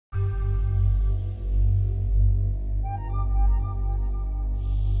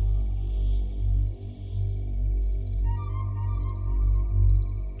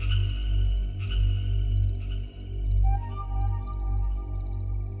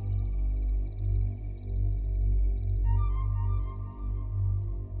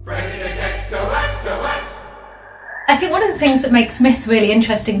I think one of the things that makes myth really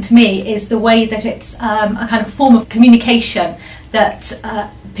interesting to me is the way that it's a kind of form of communication that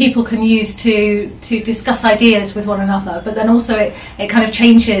people can use to discuss ideas with one another, but then also it kind of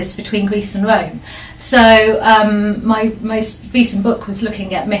changes between Greece and Rome. So my most recent book was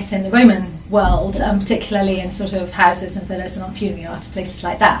looking at myth in the Roman world, particularly in sort of houses and villas and on funerary places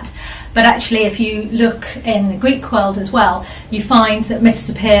like that. But actually, if you look in the Greek world as well, you find that myths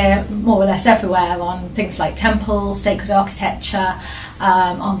appear more or less everywhere, on things like temples, sacred architecture,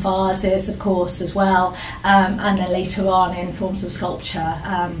 on vases, of course, as well, and then later on in forms of sculpture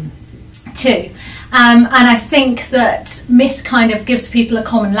too. And I think that myth kind of gives people a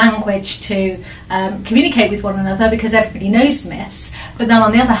common language to communicate with one another, because everybody knows myths, but then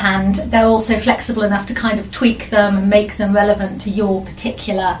on the other hand they're also flexible enough to kind of tweak them and make them relevant to your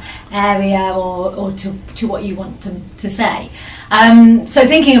particular area or to what you want them to say. So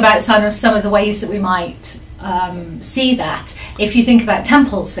thinking about some of the ways that we might see that, if you think about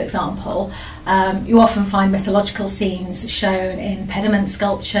temples, for example, you often find mythological scenes shown in pediment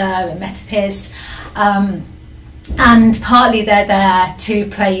sculpture and metopes, and partly they're there to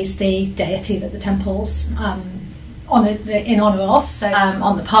praise the deity that the temple's in honour of. So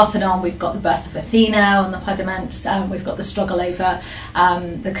on the Parthenon we've got the birth of Athena, on the pediments we've got the struggle over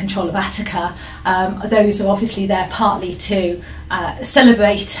the control of Attica. Those are obviously there partly to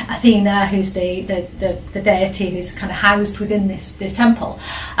celebrate Athena, who's the deity who's kind of housed within this temple.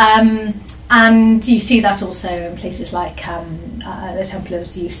 And you see that also in places like the Temple of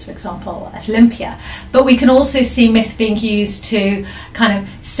Zeus, for example, at Olympia. But we can also see myth being used to kind of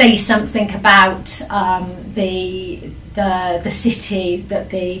say something about the city that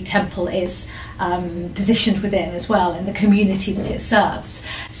the temple is positioned within as well, and the community that it serves.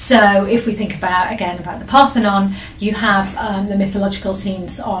 So if we think about the Parthenon, you have the mythological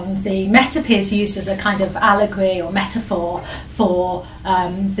scenes on the metopes used as a kind of allegory or metaphor for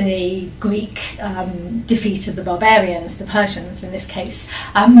the Greek defeat of the barbarians, the Persians in this case,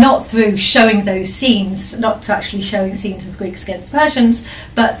 not through showing those scenes, not actually showing scenes of the Greeks against the Persians,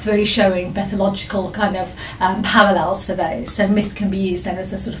 but through showing mythological kind of parallels for those. So myth can be used then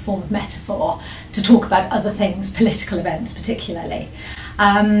as a sort of form of metaphor to talk about other things, political events particularly.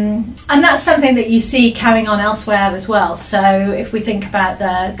 And that's something that you see carrying on elsewhere as well. So if we think about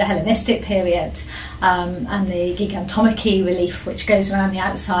the Hellenistic period and the Gigantomachy relief, which goes around the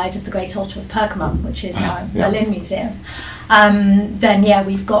outside of the Great Altar of Pergamum, which is now a Berlin Museum, then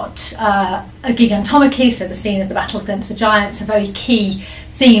we've got a Gigantomachy, so the scene of the battle against the giants, a very key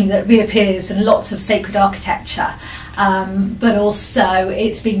theme that reappears in lots of sacred architecture. But also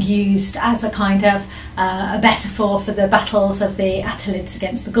it's being used as a kind of a metaphor for the battles of the Attalids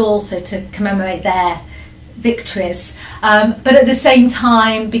against the Gauls, so to commemorate their victories. But at the same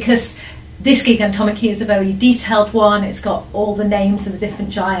time, because this Gigantomachy is a very detailed one, it's got all the names of the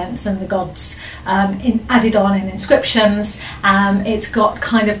different giants and the gods added on in inscriptions. It's got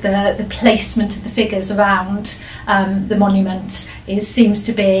kind of the placement of the figures around the monument seems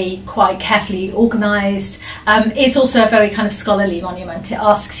to be quite carefully organised. It's also a very kind of scholarly monument. It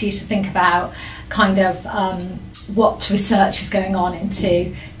asks you to think about kind of what research is going on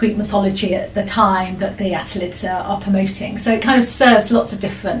into Greek mythology at the time that the Attalids are promoting. So it kind of serves lots of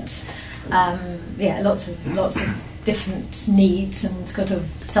different lots of different needs and kind of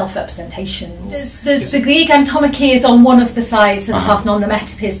self-representations. There's the Gigantomachy is on one of the sides of the Parthenon, the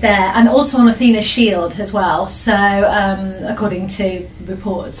metope is there, and also on Athena's shield as well. So according to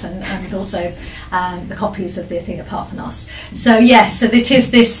reports and also the copies of the Athena Parthenos. So yes, so it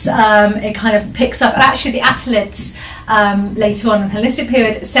is this. It kind of picks up. And actually, the Attalids later on in the Hellenistic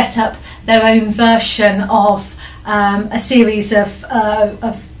period set up their own version of a series of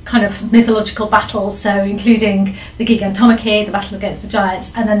kind of mythological battles, so including the Gigantomachy, the battle against the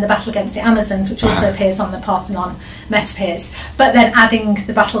giants, and then the battle against the Amazons, which also appears on the Parthenon metopes, but then adding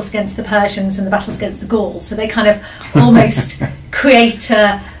the battles against the Persians and the battles against the Gauls. So they kind of almost create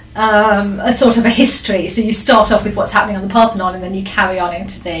a sort of a history. So you start off with what's happening on the Parthenon and then you carry on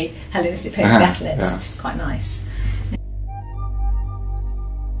into the Hellenistic period of the Attalids, which is quite nice.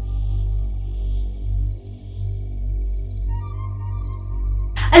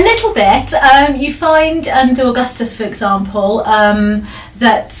 A little bit. You find under Augustus, for example,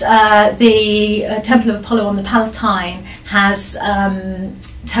 that the Temple of Apollo on the Palatine has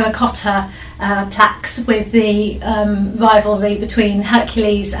terracotta plaques with the rivalry between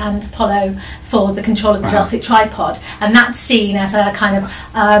Hercules and Apollo for the control of the Delphic tripod, and that's seen as a kind of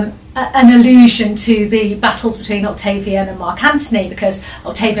an allusion to the battles between Octavian and Mark Antony, because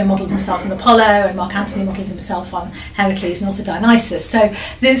Octavian modelled himself on Apollo and Mark Antony modelled himself on Heracles and also Dionysus. So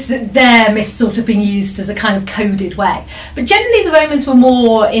their myths sort of being used as a kind of coded way. But generally the Romans were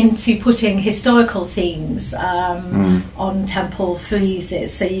more into putting historical scenes on temple friezes.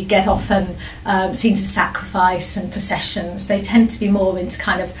 So you get often scenes of sacrifice and processions. They tend to be more into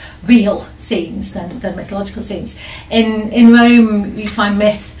kind of real scenes than mythological scenes. In Rome you find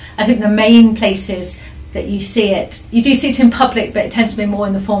myth, I think the main places that you see it, you do see it in public, but it tends to be more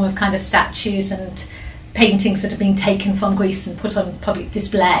in the form of kind of statues and paintings that have been taken from Greece and put on public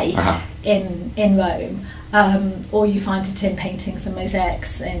display in Rome, or you find it in paintings and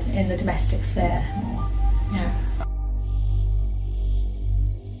mosaics in the domestic sphere. Yeah.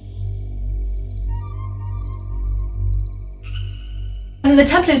 And the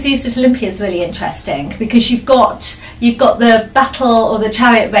Temple of Zeus at Olympia is really interesting, because you've got the battle or the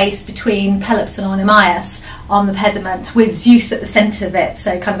chariot race between Pelops and Oenomaus on the pediment, with Zeus at the centre of it,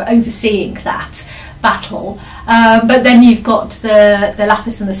 so kind of overseeing that battle. But then you've got the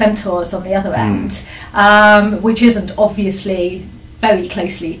Lapis and the Centaurs on the other end, which isn't obviously very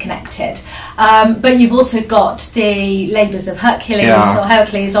closely connected. But you've also got the labours of Hercules or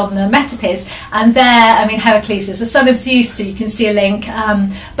Heracles on the metopes, and there, I mean, Heracles is the son of Zeus, so you can see a link.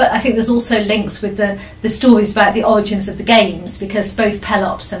 But I think there's also links with the stories about the origins of the games, because both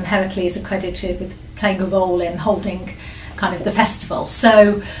Pelops and Heracles are credited with playing a role in holding kind of the festival.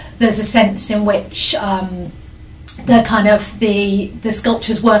 So there's a sense in which the kind of the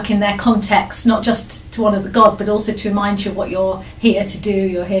sculptures work in their context, not just to honour the god, but also to remind you what you're here to do.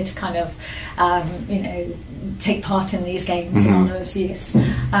 You're here to kind of take part in these games in honour of Zeus.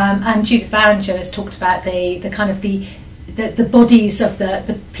 And Judith Barringer has talked about the kind of the bodies of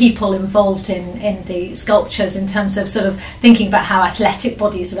the people involved in the sculptures, in terms of sort of thinking about how athletic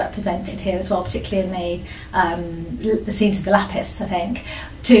bodies are represented here as well, particularly in the scenes of the Lapis, I think,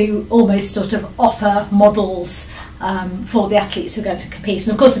 to almost sort of offer models for the athletes who are going to compete.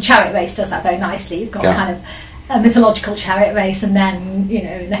 And of course the chariot race does that very nicely. You've got kind of a mythological chariot race, and then, you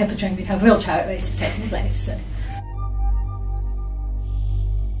know, in the Hippodrome you'd have real chariot races taking place. So.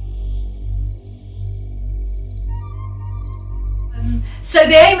 So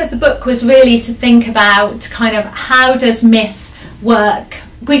the aim of the book was really to think about kind of how does myth work,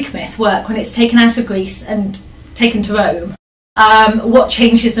 Greek myth work, when it's taken out of Greece and taken to Rome. What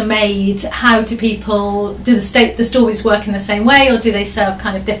changes are made? How do the stories work in the same way, or do they serve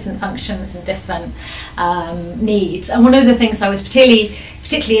kind of different functions and different needs? And one of the things I was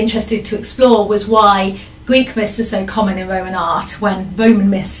particularly interested to explore was why Greek myths are so common in Roman art when Roman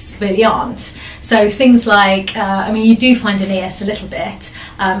myths really aren't. So things like, I mean, you do find Aeneas a little bit,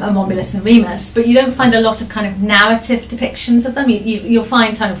 and Romulus and Remus, but you don't find a lot of kind of narrative depictions of them. You'll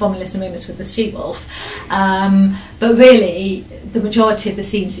find kind of Romulus and Remus with the she-wolf, but really the majority of the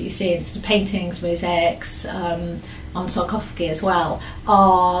scenes that you see in sort of paintings, mosaics, on sarcophagi as well,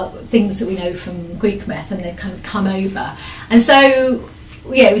 are things that we know from Greek myth, and they've kind of come over. And so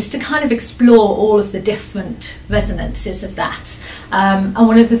yeah, it was to kind of explore all of the different resonances of that. And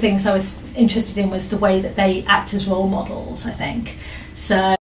one of the things I was interested in was the way that they act as role models, I think.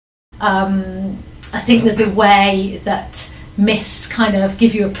 So I think there's a way that myths kind of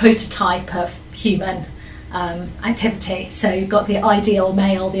give you a prototype of human activity. So you've got the ideal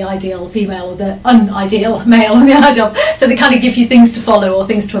male, the ideal female, the unideal male, and the ideal. So they kind of give you things to follow or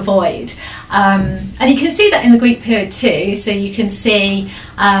things to avoid. And you can see that in the Greek period too. So you can see,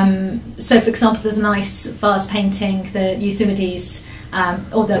 so for example, there's a nice vase painting, the Euthymides,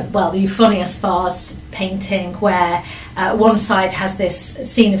 or the Euphronius vase painting, where one side has this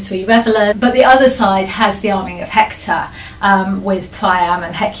scene of three revellers, but the other side has the arming of Hector, with Priam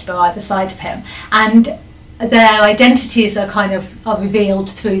and Hecuba either side of him. And their identities are revealed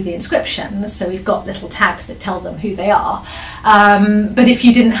through the inscriptions, so we've got little tags that tell them who they are. But if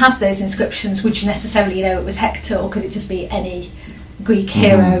you didn't have those inscriptions, would you necessarily know it was Hector, or could it just be any Greek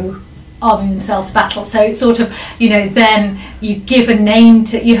hero arming themselves for battle? So it's sort of, you know, then you give a name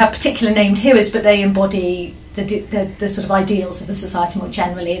to, you have particular named heroes, but they embody the sort of ideals of the society more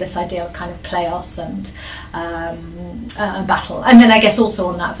generally, this idea of kind of chaos and battle. And then I guess also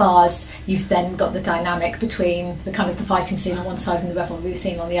on that vase you've then got the dynamic between the kind of the fighting scene on one side and the revelry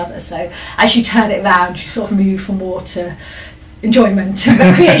scene on the other. So as you turn it around, you sort of move from war to enjoyment and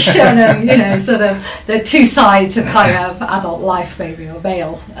recreation, and, you know, sort of the two sides of kind of adult life, maybe, or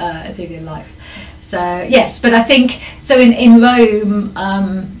male Athenian life. So yes, but I think, so in Rome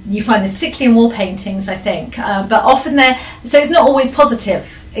you find this particularly in wall paintings, I think, but often so it's not always positive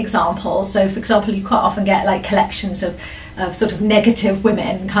examples. So for example, you quite often get like collections of sort of negative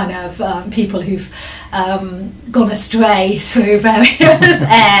women, kind of people who've gone astray through various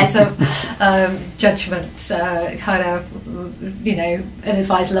airs of judgment, kind of, you know,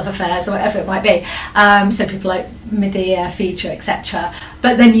 ill-advised love affairs or whatever it might be. So people like Medea, Phaedra, etc.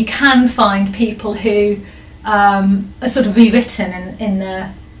 But then you can find people who are sort of rewritten in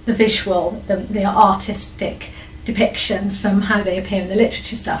the visual, the artistic depictions from how they appear in the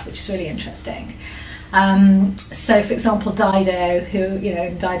literature stuff, which is really interesting. So for example, Dido, who, you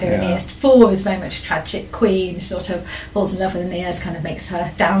know, Dido in Aeneas 4 is very much a tragic queen, sort of falls in love with Aeneas, kind of makes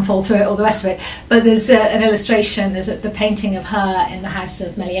her downfall through it, all the rest of it. But there's an illustration, there's the painting of her in the house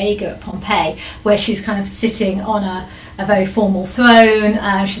of Meleager at Pompeii, where she's kind of sitting on a very formal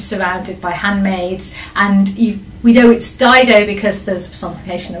throne. She's surrounded by handmaids, and we know it's Dido because there's a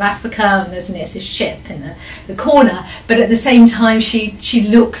personification of Africa and there's Aeneas' ship in the corner, but at the same time she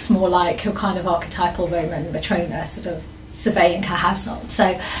looks more like your kind of archetypal Roman Matrona, sort of surveying her household.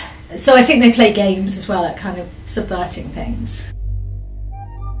 So I think they play games as well at kind of subverting things.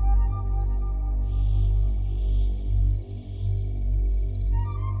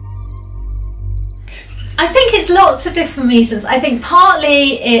 I think it's lots of different reasons. I think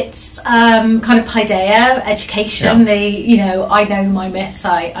partly it's kind of paideia, education. Yeah. You know, I know my myths,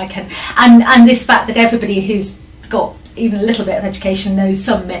 I can, and this fact that everybody who's got even a little bit of education knows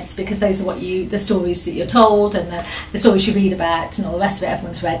some myths, because those are the stories that you're told and the stories you read about and all the rest of it.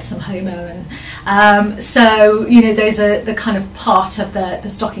 Everyone's read some Homer, and so, you know, those are the kind of part of the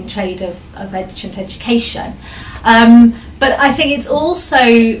stock in trade of ancient education. But I think it's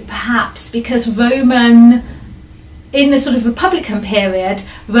also perhaps because Roman, in the sort of Republican period,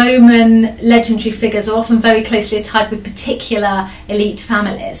 Roman legendary figures are often very closely tied with particular elite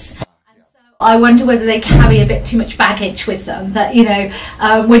families. I wonder whether they carry a bit too much baggage with them, that, you know,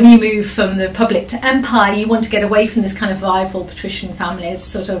 when you move from the Republic to Empire, you want to get away from this kind of rival patrician families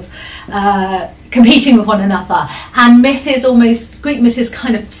sort of competing with one another. And Greek myth is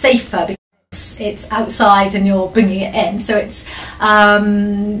kind of safer because it's outside and you're bringing it in, so it's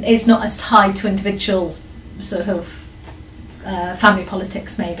not as tied to individual sort of family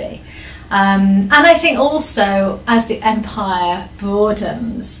politics maybe. And I think also as the empire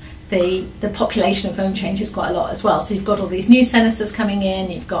broadens, the population of Rome changes quite a lot as well. So you've got all these new senators coming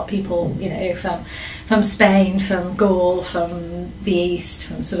in, you've got people, you know, from Spain, from Gaul, from the East,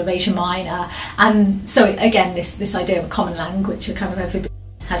 from sort of Asia Minor, and so again this idea of a common language, where kind of everybody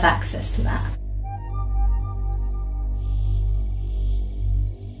has access to that.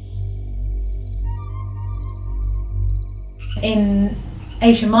 In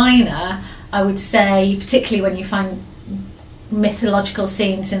Asia Minor, I would say, particularly when you find mythological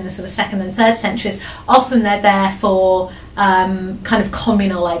scenes in the sort of 2nd and 3rd centuries, often they're there for kind of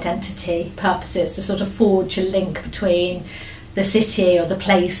communal identity purposes, to sort of forge a link between the city or the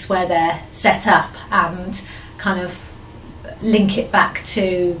place where they're set up and kind of link it back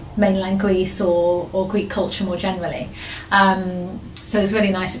to mainland Greece or Greek culture more generally. So there's a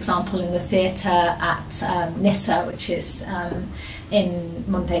really nice example in the theatre at Nisa, which is in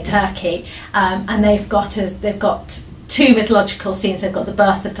modern-day Turkey, and they've got two mythological scenes. They've got the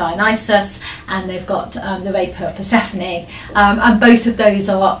birth of Dionysus and they've got the rape of Persephone, and both of those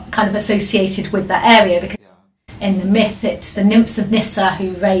are kind of associated with that area, because in the myth it's the nymphs of Nyssa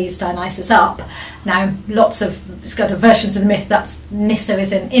who raise Dionysus up. Now lots of versions of the myth that's Nyssa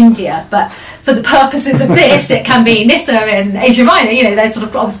is in India, but for the purposes of this it can be Nyssa in Asia Minor. You know, they're sort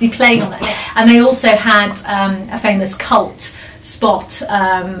of obviously playing on that. And they also had a famous cult spot,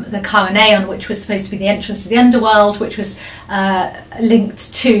 the Karaneon, which was supposed to be the entrance to the underworld, which was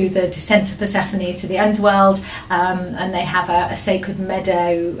linked to the descent of Persephone to the underworld, and they have a sacred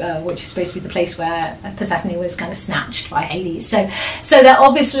meadow, which is supposed to be the place where Persephone was kind of snatched by Hades. So they're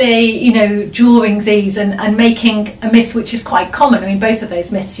obviously, you know, drawing these and making a myth which is quite common. I mean, both of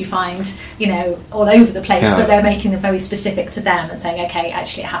those myths you find, you know, all over the place, but they're making them very specific to them and saying, okay,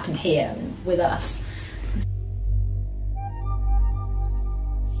 actually it happened here with us.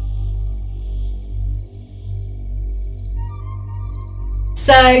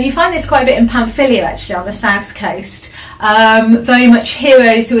 So you find this quite a bit in Pamphylia, actually, on the south coast. Very much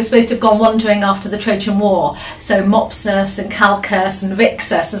heroes who are supposed to have gone wandering after the Trojan War. So Mopsus and Calchas and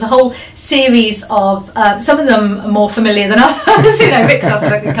Rixus. There's a whole series of, some of them are more familiar than others. You know, Rixus I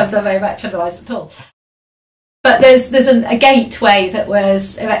don't think comes up very much otherwise at all. But there's a gateway that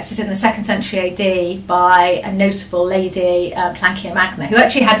was erected in the 2nd century AD by a notable lady, Plancia Magna, who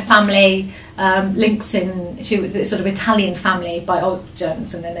actually had family links in. She was a sort of Italian family by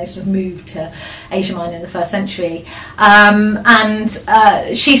origins, and then they sort of moved to Asia Minor in the 1st century. And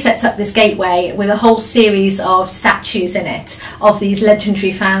she sets up this gateway with a whole series of statues in it of these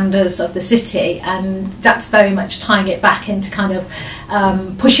legendary founders of the city, and that's very much tying it back into kind of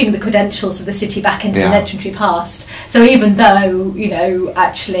pushing the credentials of the city back into the legendary past. So even though, you know,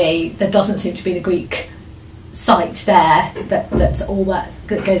 actually there doesn't seem to be the Greek site there, that's all that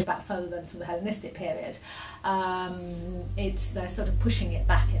goes back further than to the Hellenistic period, they're sort of pushing it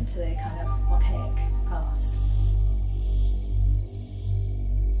back into the kind of archaic past.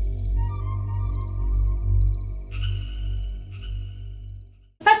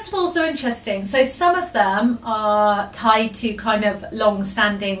 Festivals are interesting. So some of them are tied to kind of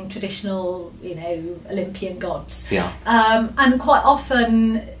long-standing traditional, you know, Olympian gods. Yeah. And quite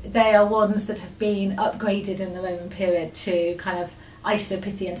often they are ones that have been upgraded in the Roman period to kind of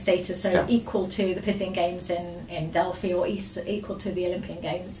Isopythian status, so equal to the Pythian Games in Delphi, or equal to the Olympic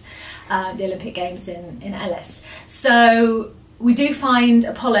Games in Elis. So we do find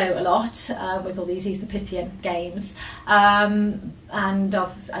Apollo a lot with all these Pythian games, and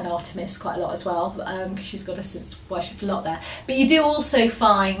Artemis quite a lot as well, because she's got worshipped a lot there. But you do also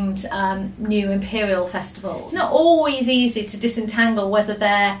find new imperial festivals. It's not always easy to disentangle whether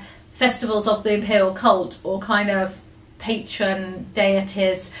they're festivals of the imperial cult or kind of patron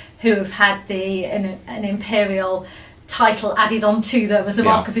deities who have had an imperial title added onto them as a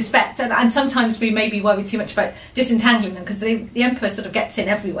mark of respect, and sometimes we maybe worry too much about disentangling them, because the emperor sort of gets in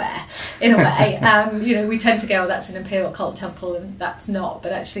everywhere in a way. You know, we tend to go, oh, that's an imperial cult temple, and that's not,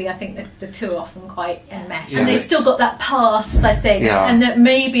 but actually I think that the two are often quite enmeshed, and they've still got that past, I think, and that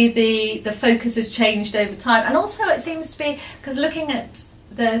maybe the focus has changed over time. And also it seems to be, because looking at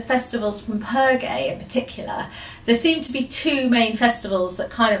the festivals from Pergae in particular, there seem to be two main festivals that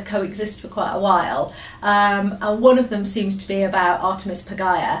kind of coexist for quite a while, and one of them seems to be about Artemis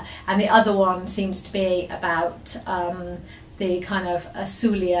Pagaia, and the other one seems to be about the kind of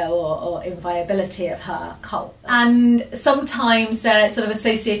Asulia or inviolability of her cult. And sometimes they're sort of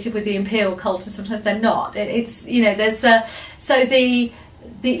associated with the imperial cult, and sometimes they're not. It's, you know, there's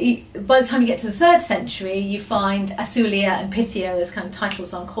by the time you get to the 3rd century, you find Asulia and Pythia as kind of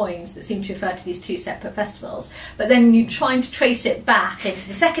titles on coins that seem to refer to these two separate festivals. But then you're trying to trace it back into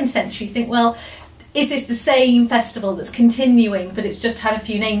the 2nd century, you think, well, is this the same festival that's continuing, but it's just had a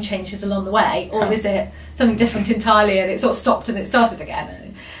few name changes along the way, or is it something different entirely and it sort of stopped and it started again?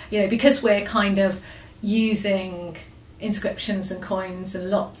 And, you know, because we're kind of using inscriptions and coins and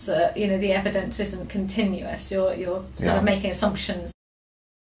lots of, you know, the evidence isn't continuous, you're sort of making assumptions.